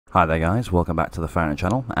Hi there guys, welcome back to the Farrington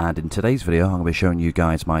channel, and in today's video I'm going to be showing you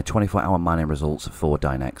guys my 24-hour mining results for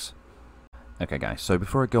Dynex. Okay guys, so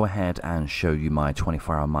before I go ahead and show you my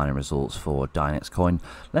 24-hour mining results for DYNEXcoin,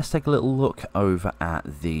 let's take a little look over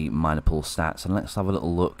at the miner pool stats, and let's have a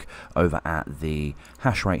little look over at the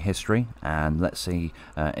hash rate history, and let's see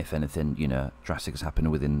if anything drastic has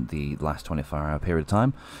happened within the last 24-hour period of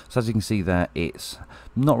time. So as you can see there, it's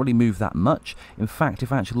not really moved that much. In fact,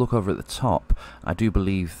 if I actually look over at the top, I do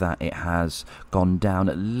believe that it has gone down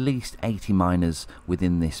at least 80 miners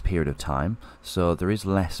within this period of time. So there is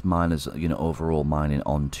less miners, overall mining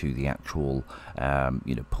onto the actual,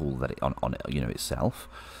 pool that it on itself.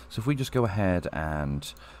 So if we just go ahead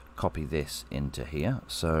and copy this into here,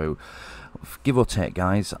 so give or take,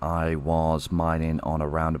 guys, I was mining on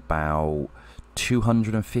around about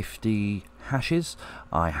 250 hashes.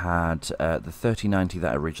 I had the 3090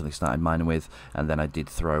 that I originally started mining with, and then I did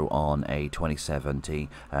throw on a 2070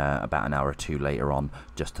 about an hour or two later on,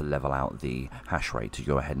 just to level out the hash rate to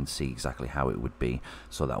go ahead and see exactly how it would be,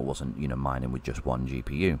 so that I wasn't mining with just one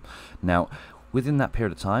GPU. Now within that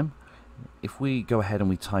period of time, if we go ahead and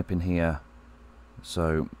we type in here,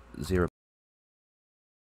 so 0.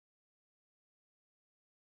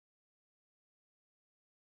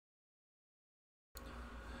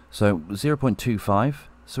 So 0.25,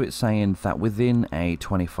 so it's saying that within a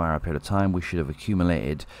 24-hour period of time we should have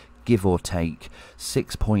accumulated, give or take,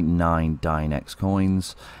 6.9 Dynex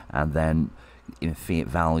coins, and then in fiat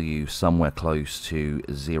value somewhere close to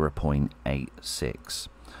 0.86.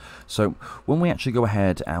 So when we actually go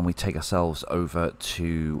ahead and we take ourselves over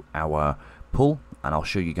to our pool, and I'll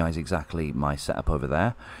show you guys exactly my setup over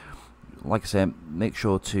there. Like I said, make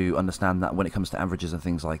sure to understand that when it comes to averages and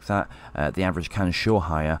things like that, the average can show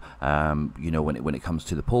higher, when it comes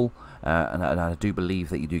to the pool, and I do believe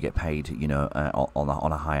that you do get paid, on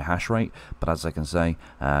a higher hash rate. But as I can say,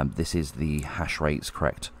 this is the hash rates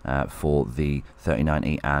correct for the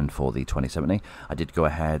 3090 and for the 2070. I did go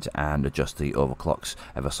ahead and adjust the overclocks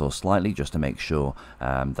ever so slightly just to make sure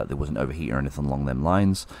that there wasn't overheat or anything along them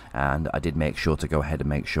lines, and I did make sure to go ahead and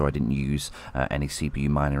make sure I didn't use any CPU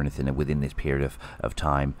mine or anything within this period of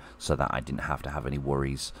time, so that I didn't have to have any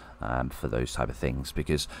worries for those type of things,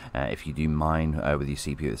 because if you do mine with your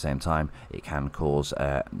CPU at the same time, it can cause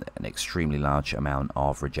an extremely large amount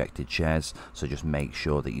of rejected shares. So just make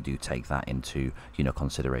sure that you do take that into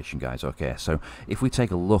consideration, guys. Okay, so if we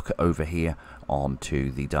take a look over here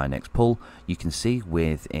onto the Dynex pool, you can see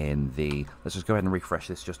within the, let's just go ahead and refresh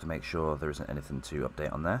this just to make sure there isn't anything to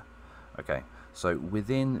update on there. Okay, so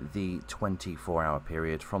within the 24-hour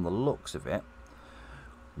period, from the looks of it,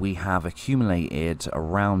 we have accumulated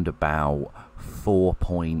around about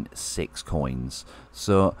 4.6 coins.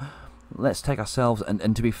 So let's take ourselves,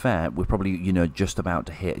 and to be fair, we're probably just about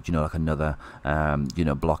to hit like another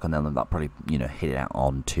block, and then that probably hit it out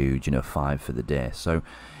on to 5 for the day. So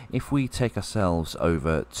if we take ourselves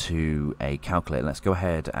over to a calculator, let's go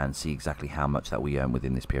ahead and see exactly how much that we earn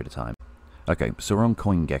within this period of time. Okay, so we're on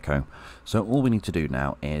CoinGecko. So all we need to do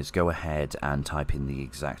now is go ahead and type in the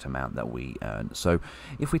exact amount that we earn. So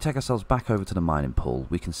if we take ourselves back over to the mining pool,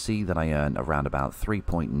 we can see that I earn around about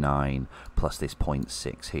 3.9 plus this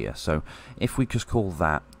 0.6 here. So if we just call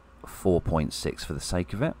that 4.6 for the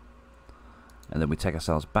sake of it, and then we take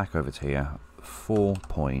ourselves back over to here,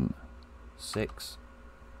 4.6.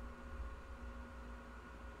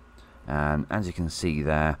 And as you can see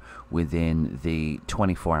there, within the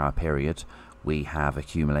 24-hour period, we have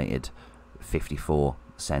accumulated 54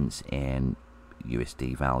 cents in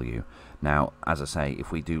USD value. Now, as I say,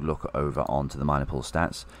 if we do look over onto the miner pool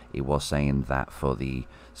stats, it was saying that for the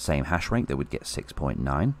same hash rate, they would get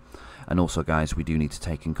 6.9. And also, guys, we do need to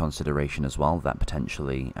take in consideration as well that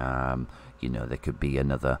potentially, there could be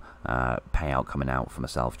another payout coming out for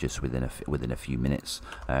myself just within a few minutes.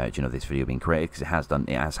 This video being created, because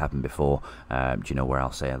it has happened before. Where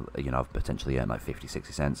I'll say, I've potentially earned like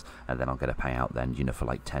 50-60 cents, and then I'll get a payout then, for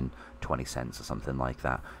like 10-20 cents or something like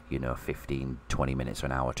that. 15-20 minutes or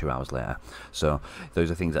an hour, 2 hours later. So those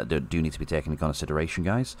are things that do need to be taken into consideration,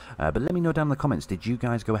 guys. But let me know down in the comments, did you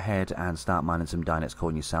guys go ahead and start mining some Dynex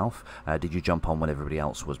coin yourself? Did you jump on when everybody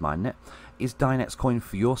else was mining it? Is Dynex coin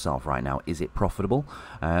for yourself right now? Is it profitable?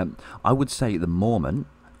 I would say at the moment,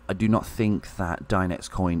 I do not think that Dynex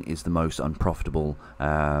coin is the most unprofitable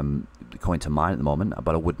coin to mine at the moment,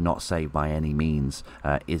 but I would not say by any means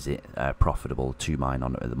is it profitable to mine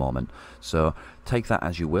on it at the moment. So take that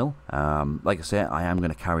as you will. Like I said, I am going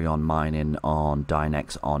to carry on mining on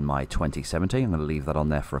Dynex on my 2070. I'm going to leave that on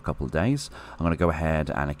there for a couple of days. I'm going to go ahead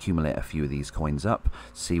and accumulate a few of these coins up,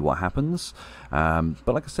 see what happens. But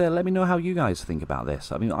like I said, let me know how you guys think about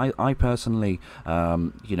this. I mean, I personally,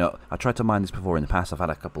 you know, I tried to mine this before in the past. I've had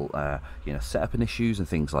a couple, you know, setup and issues and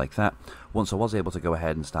things like that. Once I was able to go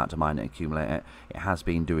ahead and start to mine it and accumulate it, it has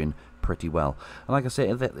been doing pretty well. And like I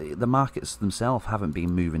say, the markets themselves haven't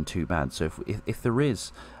been moving too bad. So if there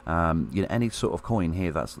is you know, any sort of coin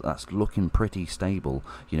here that's looking pretty stable,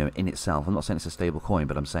 you know, in itself, I'm not saying it's a stable coin,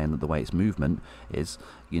 but I'm saying that the way its movement is,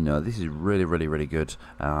 you know, this is really good.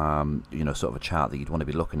 You know, sort of a chart that you'd want to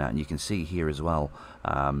be looking at. And you can see here as well,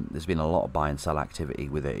 there's been a lot of buy and sell activity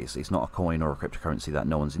with it. It's not a coin or a cryptocurrency that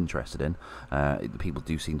no one's interested in. People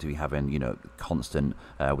do seem to be having, you know, constant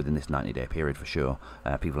within this 90-day period for sure.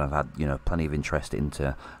 People have had, you know, plenty of interest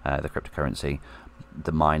into the cryptocurrency.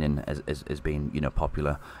 The mining has been, you know,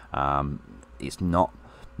 popular. It's not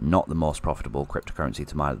the most profitable cryptocurrency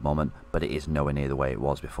to mine at the moment, but it is nowhere near the way it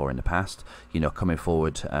was before in the past. You know, coming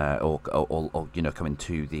forward, or you know, coming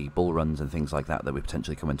to the bull runs and things like that we're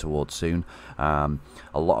potentially coming towards soon. A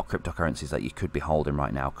lot of cryptocurrencies that you could be holding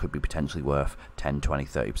right now could be potentially worth 10, 20,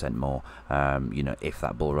 30% more. You know, if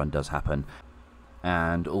that bull run does happen.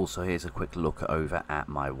 And also, here's a quick look over at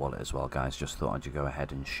my wallet as well, guys. Just thought I'd go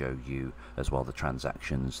ahead and show you as well the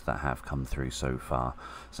transactions that have come through so far.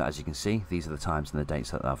 So as you can see, these are the times and the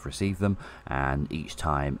dates that I've received them, and each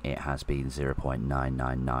time it has been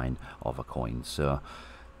 0.999 of a coin. So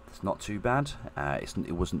it's not too bad.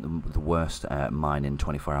 It wasn't the worst mining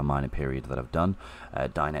 24-hour mining period that I've done.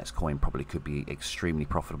 DYNEXcoin probably could be extremely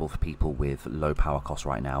profitable for people with low power costs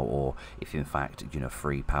right now, or if in fact, you know,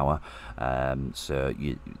 free power.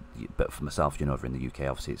 But for myself, you know, over in the UK,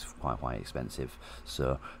 obviously it's quite expensive.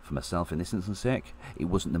 So for myself in this instance, it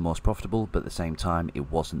wasn't the most profitable, but at the same time,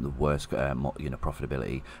 it wasn't the worst, you know,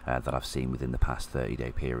 profitability that I've seen within the past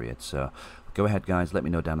 30-day period. So go ahead, guys, let me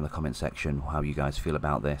know down in the comment section how you guys feel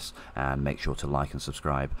about this, and make sure to like and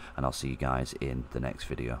subscribe, and I'll see you guys in the next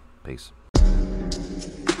video. Peace.